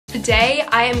Today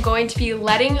I am going to be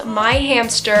letting my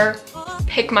hamster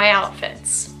pick my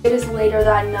outfits. It is later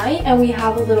that night and we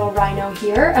have a little rhino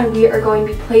here and we are going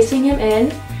to be placing him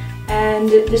in and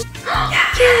this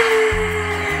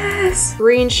Yes!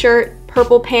 Green shirt,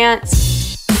 purple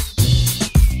pants.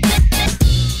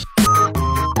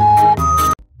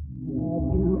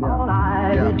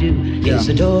 Yes,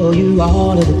 adore you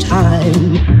all of the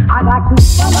time. I'd like to.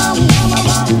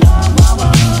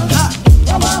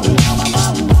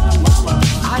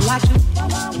 I'd like to.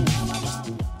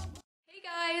 Hey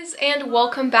guys, and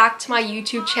welcome back to my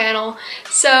YouTube channel.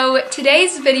 So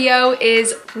today's video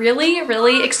is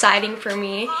really exciting for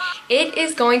me. It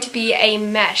is going to be a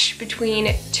mesh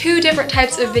between two different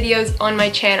types of videos on my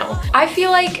channel. I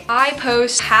feel like I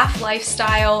post half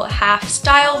lifestyle, half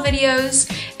style videos,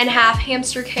 and half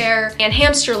hamster care and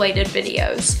hamster related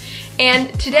videos.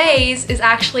 And today's is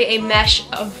actually a mesh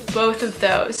of both of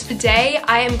those. Today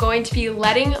I am going to be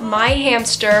letting my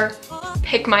hamster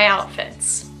pick my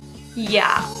outfits.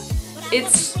 Yeah,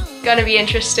 it's gonna be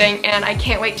interesting and I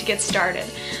can't wait to get started.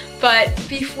 But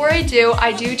before I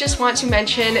do just want to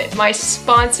mention my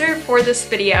sponsor for this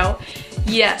video.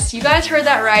 Yes, you guys heard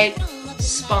that right,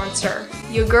 sponsor.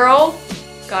 Your girl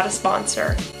got a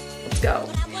sponsor. Let's go.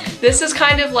 This is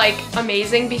kind of like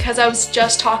amazing because I was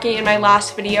just talking in my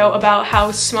last video about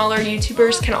how smaller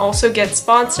YouTubers can also get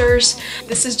sponsors.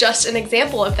 This is just an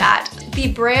example of that.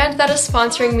 The brand that is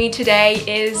sponsoring me today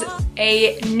is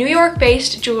a New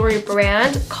York-based jewelry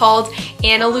brand called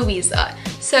Ana Luisa.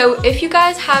 So if you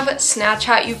guys have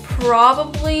Snapchat, you've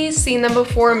probably seen them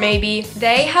before, maybe.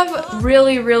 They have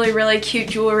really cute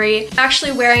jewelry. I'm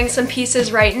actually wearing some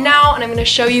pieces right now and I'm gonna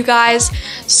show you guys.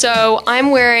 So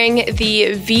I'm wearing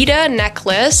the Vita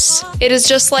necklace. It is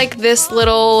just like this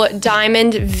little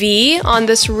diamond V on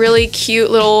this really cute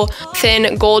little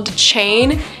thin gold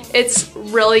chain. It's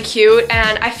really cute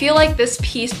and I feel like this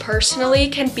piece personally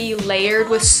can be layered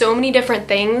with so many different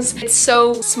things. It's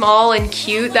so small and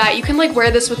cute that you can like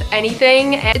wear this with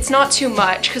anything and it's not too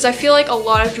much because I feel like a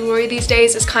lot of jewelry these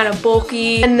days is kind of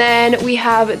bulky. And then we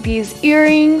have these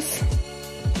earrings.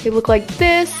 They look like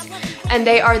this. And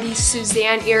they are these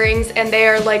Suzanne earrings and they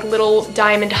are like little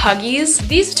diamond huggies.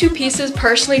 These two pieces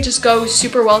personally just go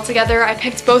super well together. I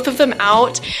picked both of them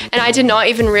out and I did not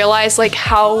even realize like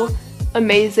how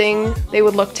amazing they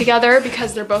would look together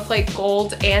because they're both like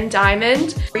gold and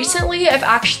diamond. Recently, I've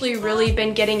actually really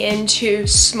been getting into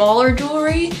smaller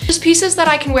jewelry, just pieces that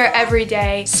I can wear every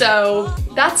day. So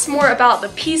that's more about the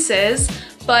pieces.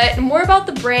 But more about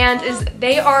the brand is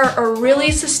they are a really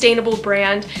sustainable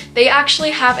brand. They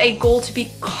actually have a goal to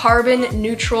be carbon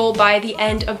neutral by the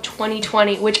end of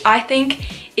 2020, which I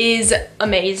think is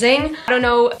amazing. I don't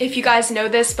know if you guys know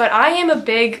this, but I am a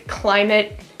big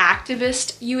climate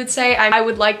activist, you would say. I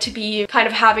would like to be kind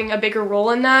of having a bigger role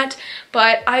in that,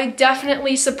 but I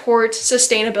definitely support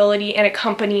sustainability in a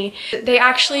company. They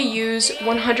actually use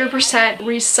 100%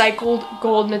 recycled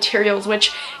gold materials,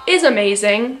 which is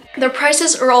amazing. Their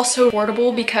prices are also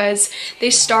affordable because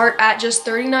they start at just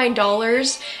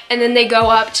 $39 and then they go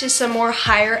up to some more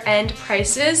higher end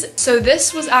prices. So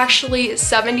this was actually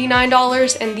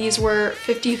 $79 and these were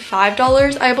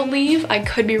 $55, I believe. I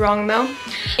could be wrong though.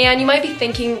 And you might be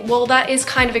thinking, well, that is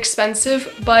kind of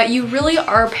expensive, but you really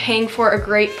are paying for a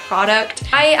great product.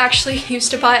 I actually used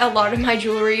to buy a lot of my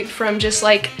jewelry from just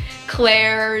like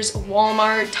Claire's,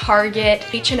 Walmart, Target,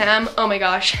 H&M. Oh my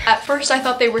gosh. At first I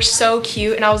thought they were so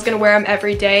cute and I was gonna wear them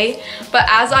every day, but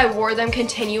as I wore them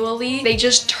continually, they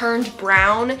just turned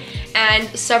brown and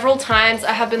several times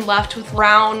I have been left with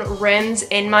brown rims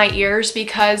in my ears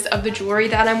because of the jewelry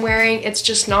that I'm wearing. It's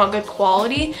just not good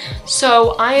quality.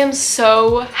 So I am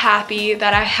so happy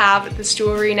that I have this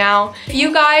jewelry now. If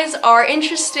you guys are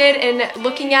interested in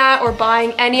looking at or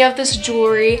buying any of this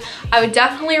jewelry, I would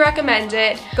definitely recommend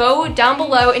it. Go down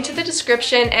below into the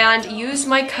description and use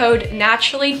my code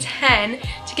naturally10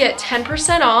 to get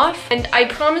 10% off, and I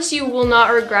promise you will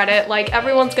not regret it. Like,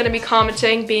 everyone's gonna be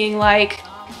commenting being like,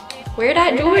 where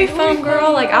that jewelry from,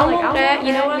 girl? Like, I want that,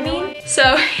 you know what I mean?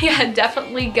 So yeah,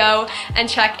 definitely go and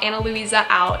check Ana Luisa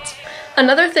out.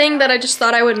 Another thing that I just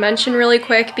thought I would mention really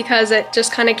quick because it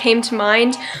just kind of came to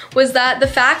mind was that the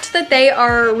fact that they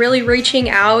are really reaching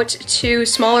out to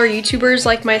smaller YouTubers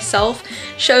like myself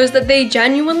shows that they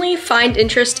genuinely find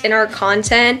interest in our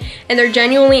content and they're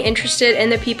genuinely interested in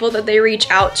the people that they reach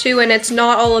out to, and it's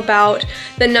not all about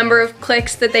the number of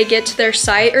clicks that they get to their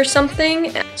site or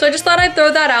something. So I just thought I'd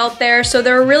throw that out there. So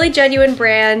they're a really genuine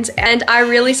brand and I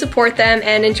really support them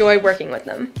and enjoy working with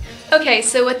them. Okay,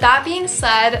 so with that being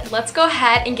said, let's go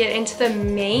ahead and get into the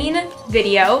main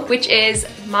video, which is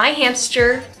my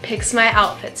hamster picks my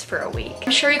outfits for a week.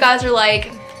 I'm sure you guys are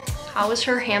like, how is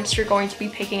her hamster going to be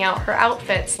picking out her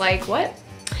outfits? Like, what?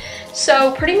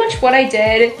 So pretty much what I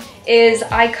did is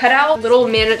I cut out little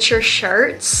miniature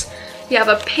shirts. We have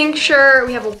a pink shirt,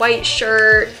 we have a white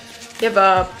shirt, we have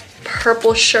a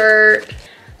purple shirt,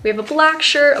 we have a black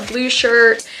shirt, a blue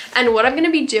shirt, and what I'm gonna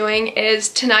be doing is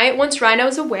tonight, once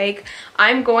Rhino's awake,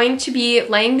 I'm going to be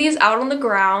laying these out on the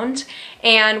ground,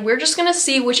 and we're just gonna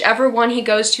see whichever one he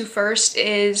goes to first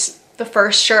is the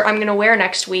first shirt I'm gonna wear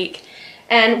next week.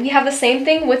 And we have the same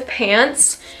thing with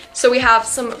pants. So we have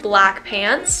some black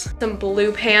pants, some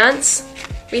blue pants,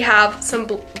 we have some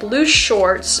blue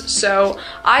shorts. So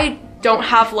I don't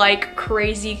have like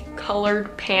crazy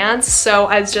colored pants, so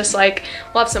I was just like,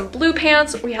 we'll have some blue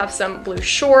pants, we have some blue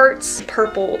shorts,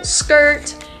 purple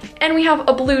skirt, and we have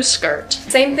a blue skirt.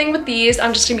 Same thing with these.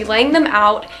 I'm just gonna be laying them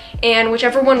out, and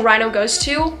whichever one Rhino goes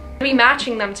to, I'll be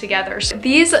matching them together. So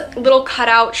these little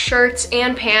cutout shirts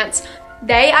and pants,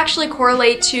 they actually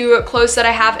correlate to clothes that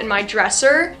I have in my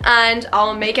dresser, and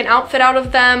I'll make an outfit out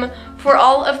of them. For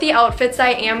all of the outfits, I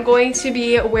am going to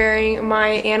be wearing my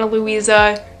Ana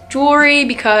Luisa jewelry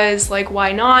because, like,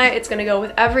 why not? It's gonna go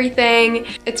with everything.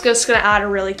 It's just gonna add a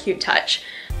really cute touch.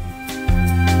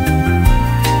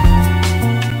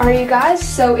 Alright you guys,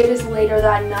 so it is later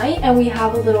that night and we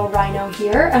have a little Rhino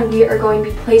here, and we are going to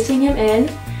be placing him in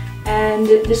and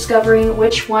discovering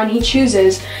which one he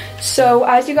chooses. So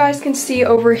as you guys can see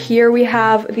over here, we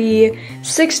have the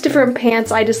 6 different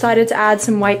pants. I decided to add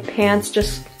some white pants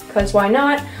just because why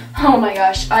not? Oh my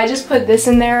gosh, I just put this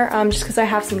in there just because I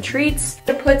have some treats.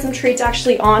 I put some treats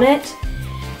actually on it.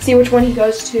 See which one he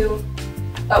goes to.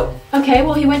 Oh, okay,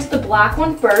 well he went to the black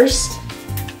one first.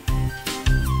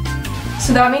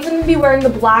 So that means I'm gonna be wearing the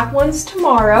black ones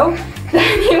tomorrow.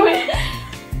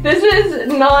 This is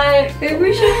not, maybe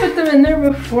we should put them in there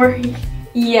before he,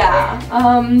 yeah.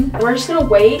 We're just gonna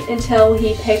wait until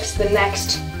he picks the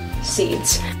next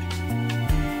seeds.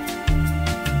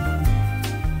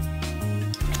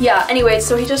 Yeah, anyway,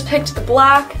 so he just picked the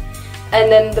black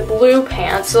and then the blue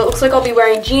pants. So it looks like I'll be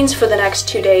wearing jeans for the next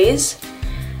 2 days.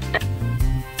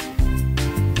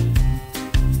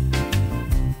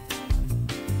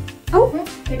 Oh,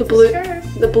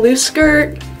 the blue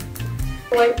skirt.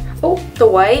 White. Oh, the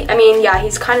white. I mean, yeah,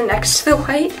 he's kind of next to the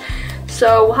white.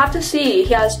 So we'll have to see.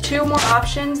 He has 2 more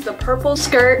options, the purple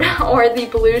skirt or the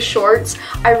blue shorts.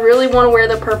 I really want to wear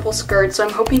the purple skirt, so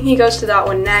I'm hoping he goes to that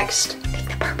one next. Pick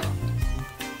the purple.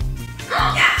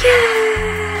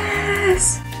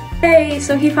 Yes! Hey,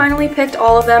 so he finally picked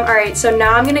all of them. All right, so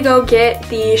now I'm gonna go get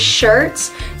the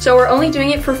shirts. So we're only doing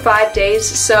it for 5 days,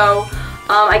 so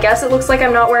I guess it looks like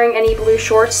I'm not wearing any blue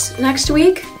shorts next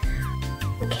week.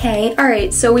 Okay, all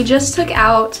right, so we just took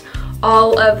out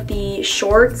all of the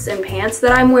shorts and pants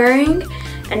that I'm wearing,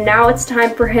 and now it's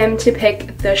time for him to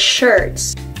pick the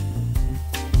shirts.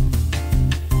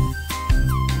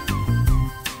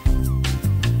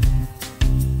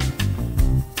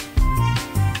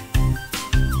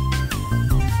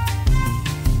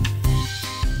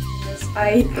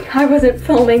 I wasn't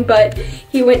filming, but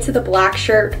he went to the black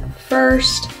shirt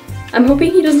first. I'm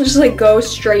hoping he doesn't just like go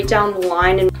straight down the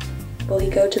line. And will he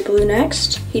go to blue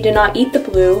next? He did not eat the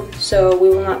blue, so we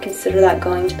will not consider that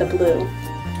going to the blue.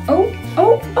 Oh,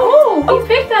 he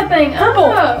picked that thing.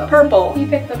 Purple. He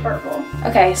picked the purple.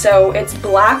 Okay, so it's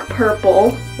black,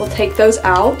 purple. We'll take those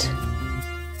out.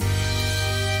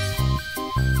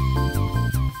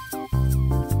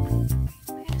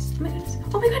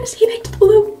 Oh my goodness, he picked the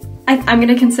blue. I'm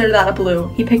gonna consider that a blue.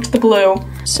 He picked the blue.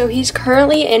 So he's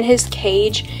currently in his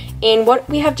cage, and what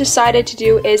we have decided to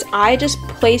do is I just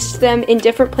placed them in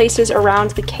different places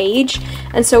around the cage,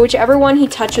 and so whichever one he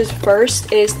touches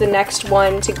first is the next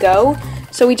one to go.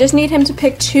 So we just need him to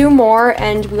pick 2 more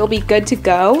and we'll be good to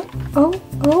go. Oh,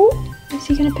 is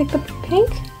he gonna pick the pink?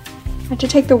 I have to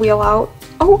take the wheel out.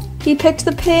 Oh, he picked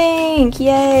the pink,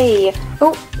 yay.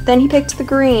 Oh, then he picked the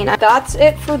green. That's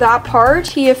it for that part.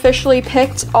 He officially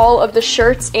picked all of the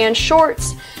shirts and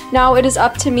shorts. Now it is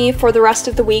up to me for the rest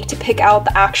of the week to pick out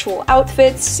the actual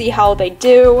outfits, see how they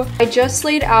do. I just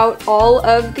laid out all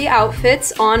of the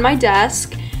outfits on my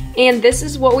desk, and this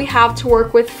is what we have to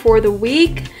work with for the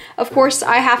week. Of course,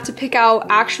 I have to pick out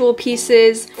actual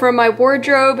pieces from my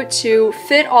wardrobe to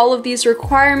fit all of these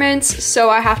requirements, so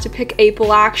I have to pick a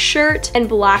black shirt and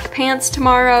black pants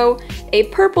tomorrow, a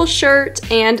purple shirt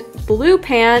and blue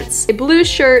pants, a blue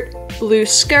shirt, blue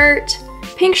skirt,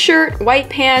 pink shirt, white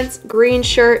pants, green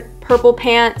shirt, purple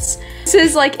pants. This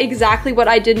is like exactly what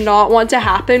I did not want to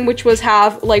happen, which was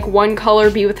have like one color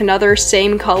be with another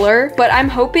same color. But I'm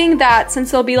hoping that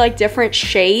since there'll be like different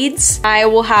shades, I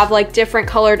will have like different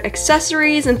colored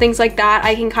accessories and things like that.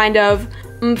 I can kind of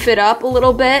oomph it up a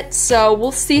little bit. So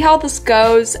we'll see how this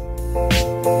goes.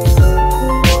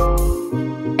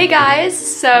 Hey guys,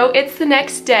 so it's the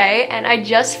next day and I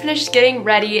just finished getting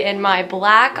ready in my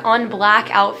black on black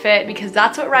outfit because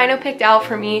that's what Rhino picked out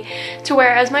for me to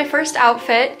wear as my first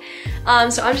outfit.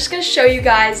 So I'm just gonna show you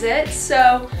guys it.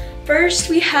 So first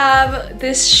we have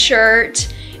this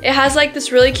shirt. It has like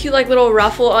this really cute like little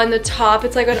ruffle on the top.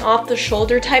 It's like an off the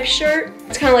shoulder type shirt.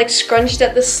 It's kind of like scrunched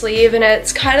at the sleeve and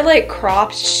it's kind of like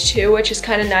cropped too, which is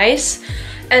kind of nice.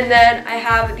 And then I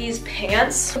have these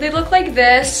pants. They look like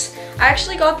this. I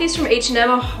actually got these from H&M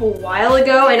a while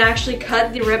ago and actually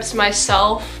cut the rips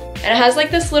myself. And it has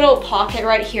like this little pocket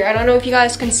right here. I don't know if you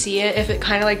guys can see it, if it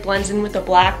kind of like blends in with the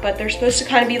black, but they're supposed to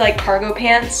kind of be like cargo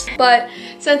pants. But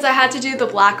since I had to do the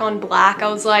black on black, I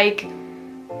was like,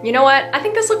 you know what? I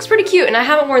think this looks pretty cute and I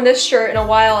haven't worn this shirt in a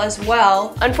while as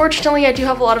well. Unfortunately, I do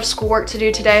have a lot of schoolwork to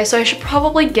do today, so I should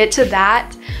probably get to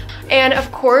that. And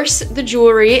of course, the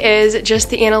jewelry is just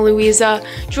the Ana Luisa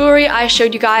jewelry I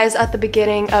showed you guys at the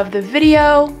beginning of the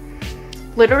video.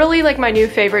 Literally like my new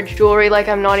favorite jewelry, like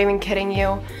I'm not even kidding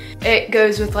you. It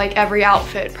goes with like every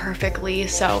outfit perfectly,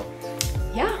 so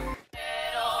yeah.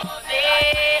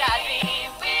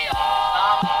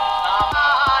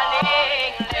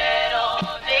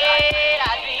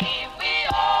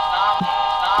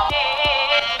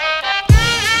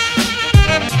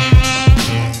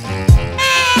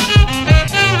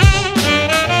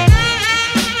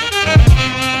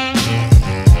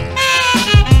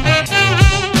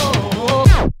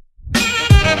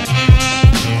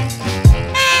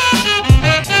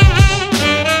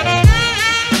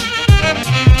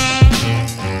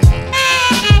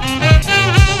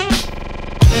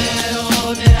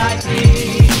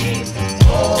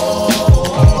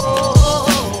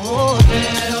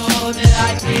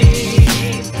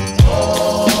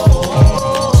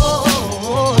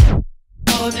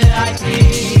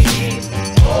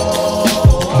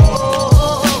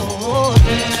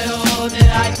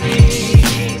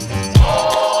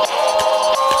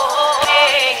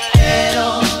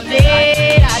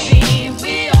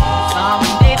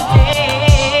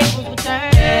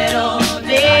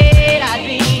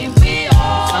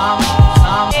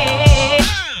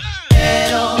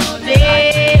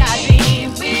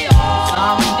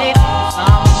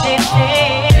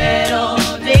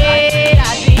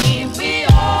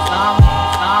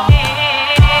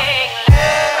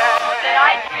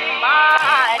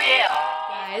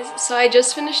 So I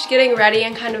just finished getting ready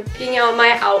and kind of picking out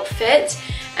my outfit,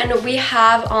 and we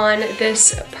have on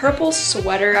this purple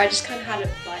sweater. I just kind of had it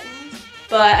buttoned,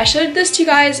 but I showed this to you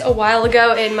guys a while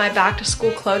ago in my back to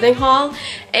school clothing haul,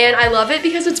 and I love it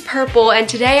because it's purple. And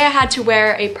today I had to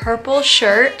wear a purple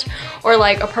shirt or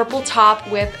like a purple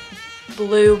top with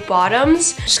blue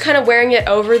bottoms, just kind of wearing it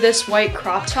over this white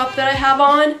crop top that I have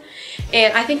on,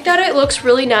 and I think that it looks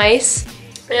really nice.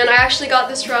 And I actually got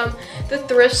this from the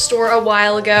thrift store a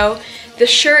while ago. The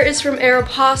shirt is from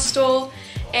Aeropostale,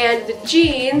 and the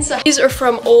jeans, these are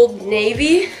from Old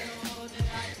Navy.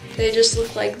 They just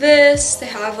look like this. They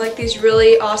have like these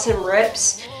really awesome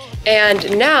rips.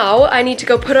 And now I need to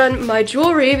go put on my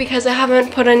jewelry because I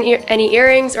haven't put on any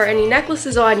earrings or any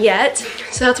necklaces on yet.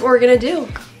 So that's what we're gonna do.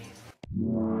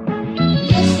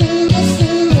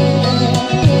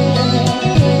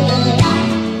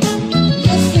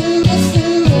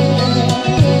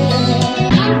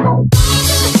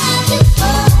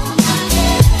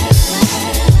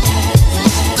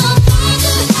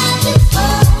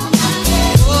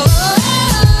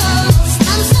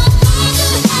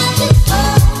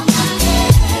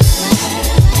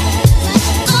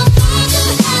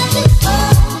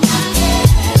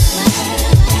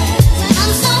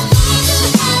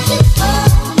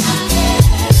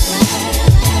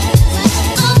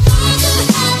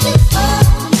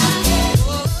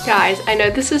 Guys, I know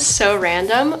this is so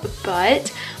random,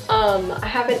 but I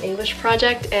have an English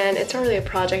project, and it's not really a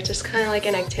project, it's kind of like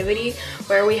an activity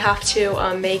where we have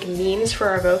to make memes for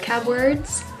our vocab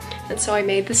words. And so I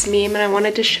made this meme and I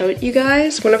wanted to show it you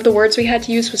guys. One of the words we had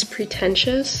to use was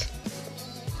pretentious.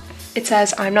 It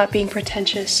says, "I'm not being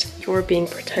pretentious, you're being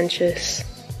pretentious."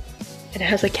 And it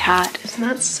has a cat. Isn't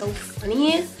that so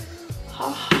funny? Ha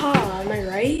ha, am I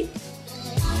right?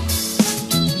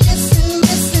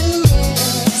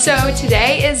 So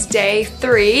today is day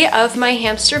 3 of my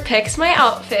hamster picks my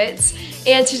outfits,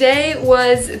 and today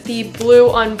was the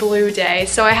blue on blue day.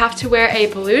 So I have to wear a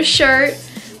blue shirt,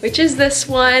 which is this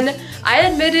one. I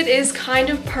admit it is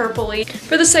kind of purpley.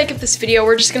 For the sake of this video,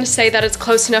 we're just gonna say that it's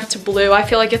close enough to blue. I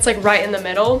feel like it's like right in the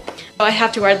middle. So I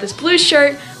have to wear this blue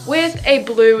shirt with a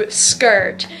blue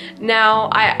skirt. Now,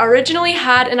 I originally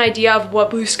had an idea of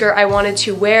what blue skirt I wanted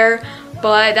to wear,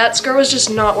 but that skirt was just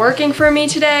not working for me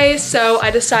today, so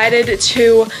I decided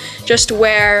to just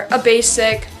wear a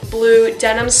basic blue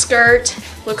denim skirt.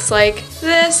 Looks like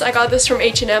this. I got this from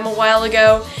H&M a while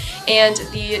ago, and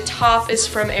the top is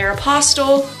from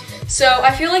Aeropostale. So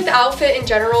I feel like the outfit in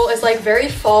general is like very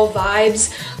fall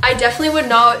vibes. I definitely would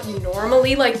not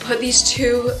normally like put these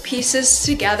two pieces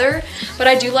together, but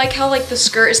I do like how like the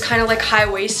skirt is kind of like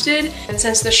high-waisted, and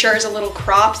since the shirt is a little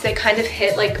cropped, they kind of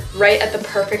hit like right at the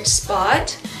perfect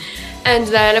spot. And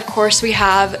then of course we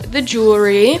have the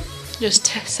jewelry,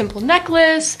 just a simple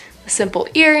necklace, simple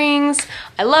earrings.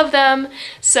 I love them.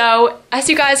 So as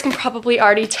you guys can probably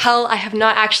already tell, I have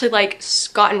not actually like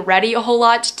gotten ready a whole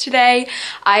lot today.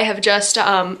 I have just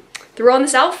threw on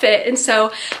this outfit, and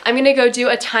so I'm gonna go do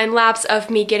a time lapse of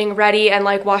me getting ready and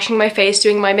like washing my face,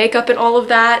 doing my makeup and all of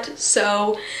that.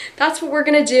 So that's what we're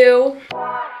gonna do.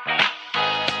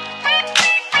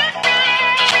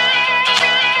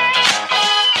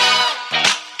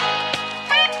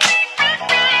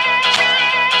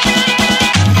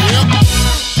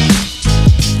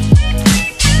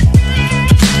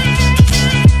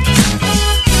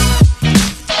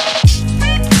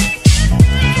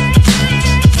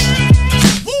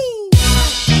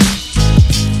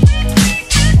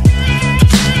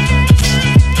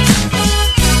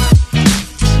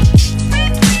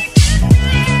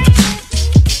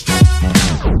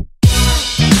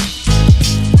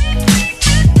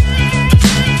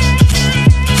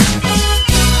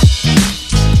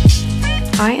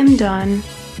 I am done.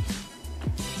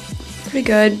 Pretty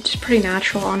good, just pretty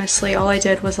natural, honestly. All I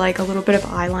did was like a little bit of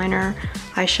eyeliner,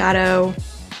 eyeshadow,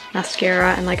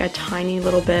 mascara, and like a tiny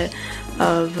little bit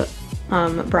of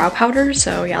brow powder.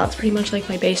 So yeah, that's pretty much like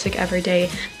my basic everyday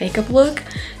makeup look.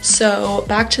 So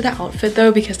back to the outfit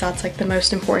though, because that's like the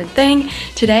most important thing.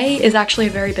 Today is actually a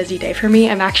very busy day for me.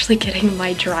 I'm actually getting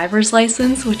my driver's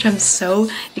license, which I'm so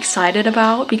excited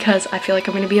about because I feel like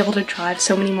I'm going to be able to drive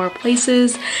so many more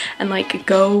places and like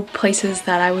go places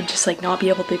that I would just like not be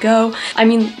able to go. I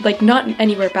mean, like not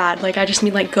anywhere bad, like I just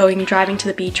mean like driving to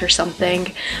the beach or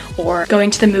something, or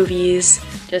going to the movies,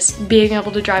 just being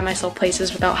able to drive myself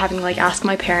places without having to like ask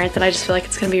my parents. And I just feel like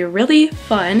it's gonna be really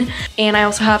fun. And I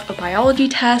also have a biology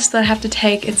test that I have to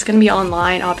take. It's gonna be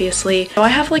online, obviously. So I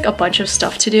have like a bunch of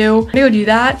stuff to do. I'm gonna go do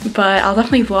that, but I'll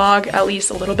definitely vlog at least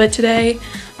a little bit today.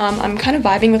 I'm kind of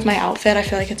vibing with my outfit. I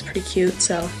feel like it's pretty cute,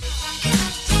 so.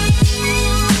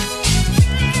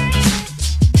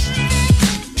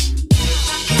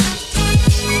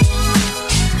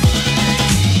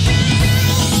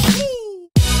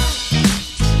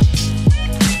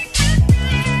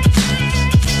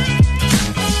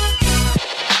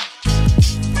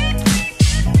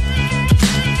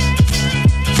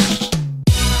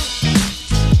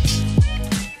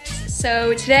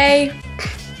 So today,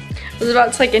 I was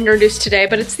about to like introduce today,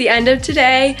 but it's the end of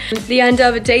today, the end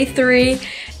of day 3,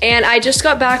 and I just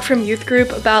got back from youth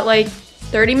group about like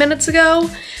 30 minutes ago.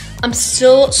 I'm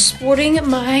still sporting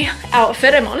my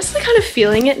outfit. I'm honestly kind of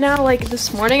feeling it now. Like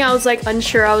this morning I was like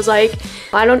unsure. I was like,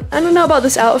 I don't know about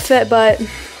this outfit, but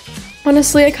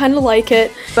honestly I kind of like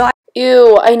it. But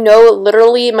ew, I know,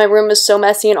 literally my room is so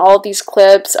messy in all of these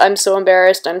clips. I'm so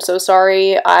embarrassed. I'm so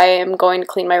sorry. I am going to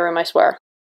clean my room, I swear.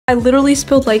 I literally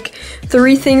spilled like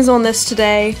 3 things on this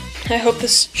today. I hope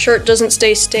this shirt doesn't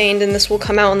stay stained and this will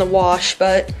come out in the wash,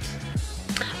 but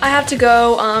I have to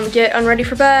go get unready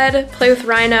for bed, play with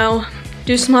Rhino,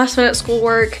 do some last minute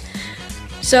schoolwork.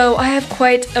 So I have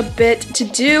quite a bit to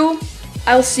do.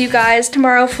 I'll see you guys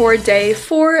tomorrow for day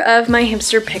 4 of my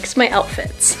Hamster Picks My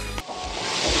Outfits.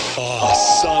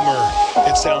 Oh, summer.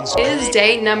 It sounds It is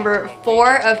day number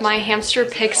 4 of my Hamster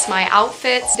Picks My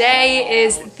Outfits. Today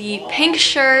is the pink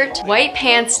shirt, white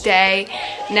pants day.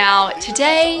 Now,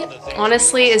 today,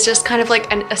 honestly, is just kind of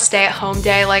like a stay-at-home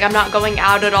day. Like, I'm not going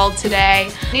out at all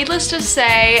today. Needless to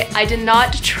say, I did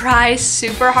not try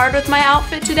super hard with my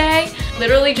outfit today.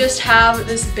 Literally just have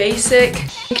this basic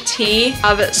pink tee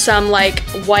of some like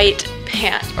white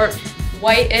pants, or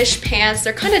white-ish pants.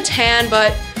 They're kind of tan,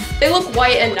 but they look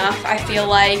white enough, I feel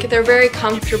like. They're very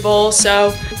comfortable,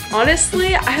 so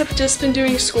honestly, I have just been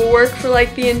doing schoolwork for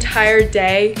like the entire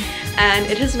day, and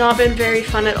it has not been very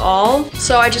fun at all.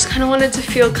 So I just kind of wanted to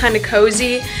feel kind of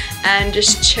cozy and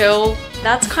just chill.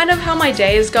 That's kind of how my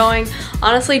day is going.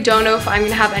 Honestly, don't know if I'm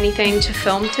gonna have anything to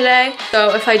film today.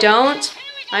 So if I don't,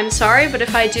 I'm sorry, but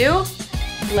if I do,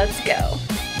 let's go.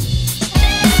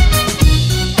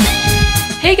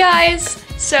 Hey guys!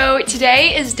 So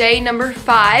today is day number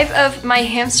 5 of my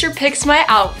Hamster Picks My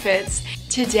Outfits.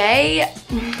 today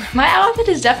my outfit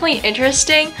is definitely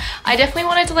interesting. I definitely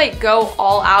wanted to like go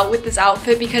all out with this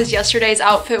outfit because yesterday's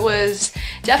outfit was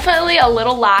definitely a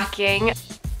little lacking.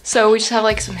 So we just have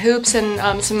like some hoops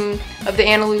and some of the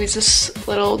Ana Luisa's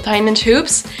little diamond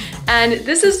hoops. And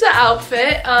this is the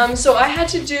outfit. So I had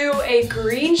to do a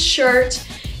green shirt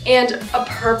and a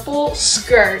purple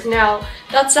skirt. Now,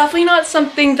 that's definitely not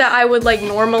something that I would like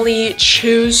normally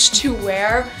choose to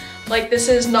wear. Like, this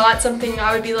is not something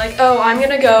I would be like, oh, I'm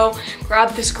gonna go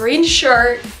grab this green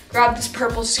shirt, grab this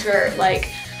purple skirt. Like,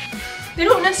 they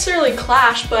don't necessarily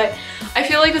clash, but I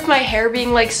feel like with my hair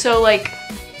being like so like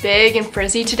big and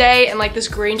frizzy today and like this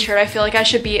green shirt, I feel like I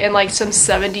should be in like some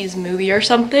 70s movie or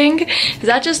something. Is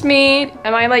that just me?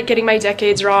 Am I like getting my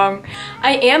decades wrong?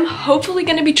 I am hopefully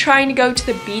gonna be trying to go to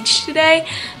the beach today,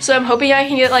 so I'm hoping I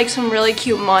can get like some really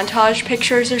cute montage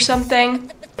pictures or something.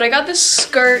 But I got this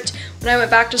skirt when I went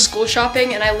back to school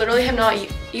shopping and I literally have not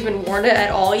even worn it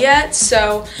at all yet,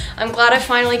 so I'm glad I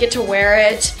finally get to wear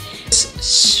it.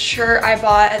 This shirt I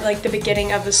bought at like the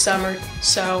beginning of the summer,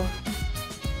 so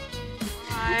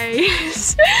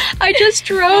I just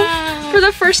drove for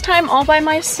the first time all by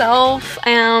myself.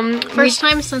 First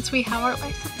time since we have our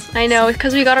licenses. I know,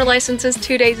 because we got our licenses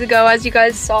 2 days ago, as you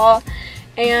guys saw.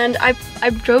 And I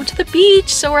drove to the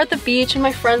beach, so we're at the beach and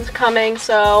my friend's coming,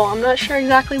 so I'm not sure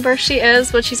exactly where she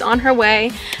is, but she's on her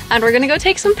way. And we're gonna go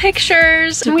take some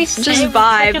pictures. Can we just vibe.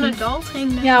 Like an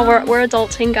adulting now? Yeah, we're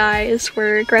adulting, guys.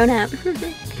 We're grown up.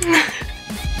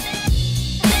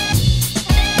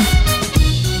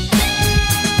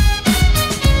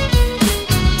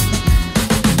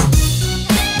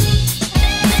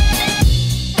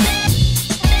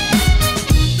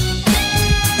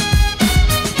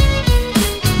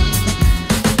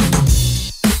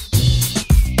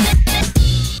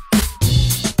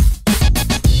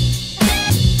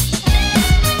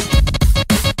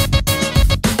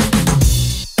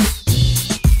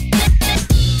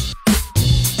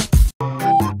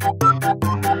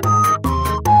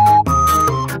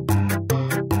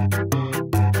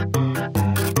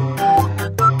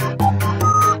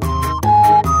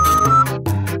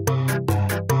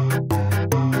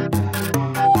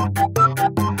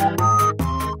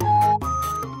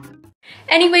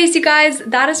 Anyways, you guys,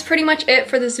 that is pretty much it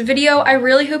for this video. I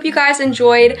really hope you guys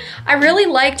enjoyed. I really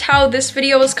liked how this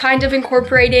video was kind of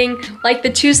incorporating like the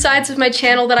two sides of my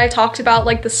channel that I talked about,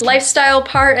 like this lifestyle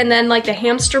part and then like the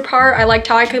hamster part. I liked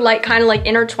how I could like kind of like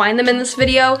intertwine them in this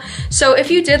video. So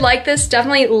if you did like this,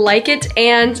 definitely like it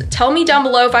and tell me down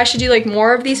below if I should do like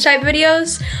more of these type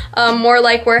videos. More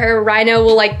like where Rhino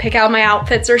will like pick out my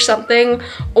outfits or something,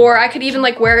 or I could even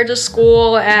like wear it to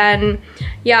school, and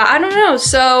yeah, I don't know.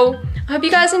 So I hope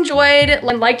you guys enjoyed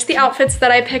and liked the outfits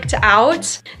that I picked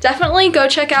out. Definitely go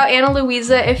check out Ana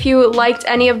Luisa if you liked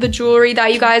any of the jewelry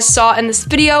that you guys saw in this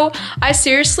video. I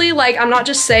seriously, like, I'm not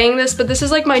just saying this, but this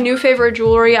is like my new favorite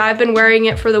jewelry. I've been wearing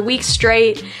it for the week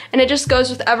straight and it just goes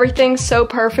with everything so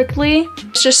perfectly.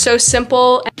 It's just so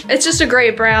simple. It's just a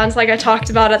great brand like I talked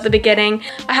about at the beginning.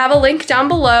 I have a link down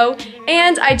below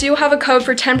and I do have a code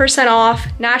for 10% off,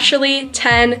 naturally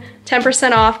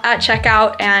 10% off at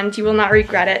checkout, and you will not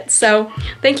regret it. So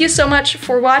thank you so much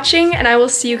for watching and I will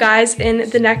see you guys in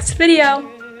the next video.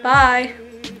 Bye.